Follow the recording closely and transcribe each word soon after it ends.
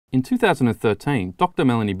In 2013, Dr.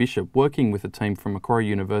 Melanie Bishop, working with a team from Macquarie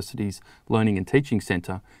University's Learning and Teaching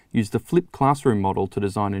Centre, used the flipped classroom model to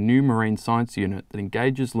design a new marine science unit that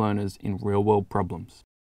engages learners in real-world problems.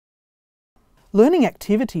 Learning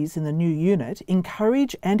activities in the new unit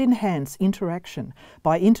encourage and enhance interaction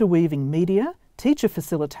by interweaving media, teacher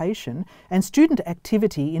facilitation and student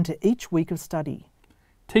activity into each week of study.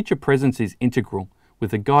 Teacher presence is integral,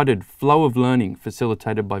 with a guided flow of learning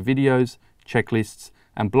facilitated by videos, checklists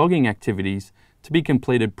and blogging activities to be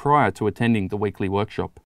completed prior to attending the weekly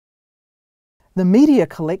workshop. The media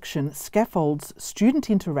collection scaffolds student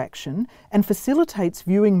interaction and facilitates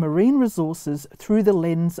viewing marine resources through the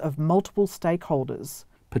lens of multiple stakeholders.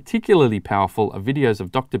 Particularly powerful are videos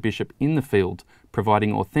of Dr. Bishop in the field,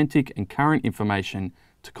 providing authentic and current information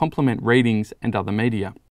to complement readings and other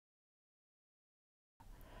media.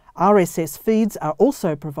 RSS feeds are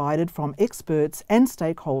also provided from experts and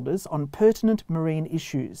stakeholders on pertinent marine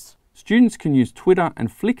issues. Students can use Twitter and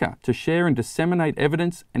Flickr to share and disseminate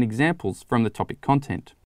evidence and examples from the topic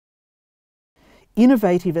content.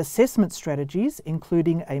 Innovative assessment strategies,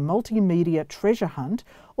 including a multimedia treasure hunt,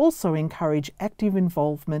 also encourage active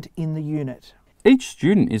involvement in the unit. Each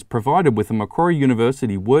student is provided with a Macquarie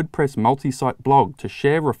University WordPress multi-site blog to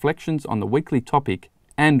share reflections on the weekly topic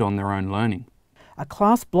and on their own learning. A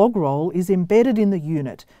class blog role is embedded in the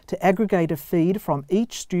unit to aggregate a feed from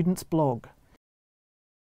each student's blog.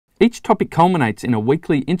 Each topic culminates in a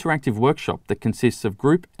weekly interactive workshop that consists of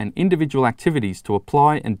group and individual activities to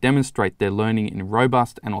apply and demonstrate their learning in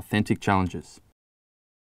robust and authentic challenges.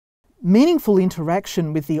 Meaningful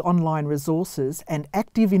interaction with the online resources and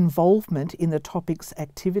active involvement in the topic's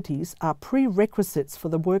activities are prerequisites for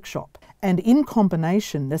the workshop, and in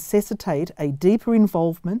combination necessitate a deeper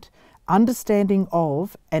involvement, understanding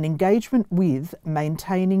of and engagement with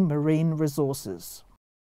maintaining marine resources.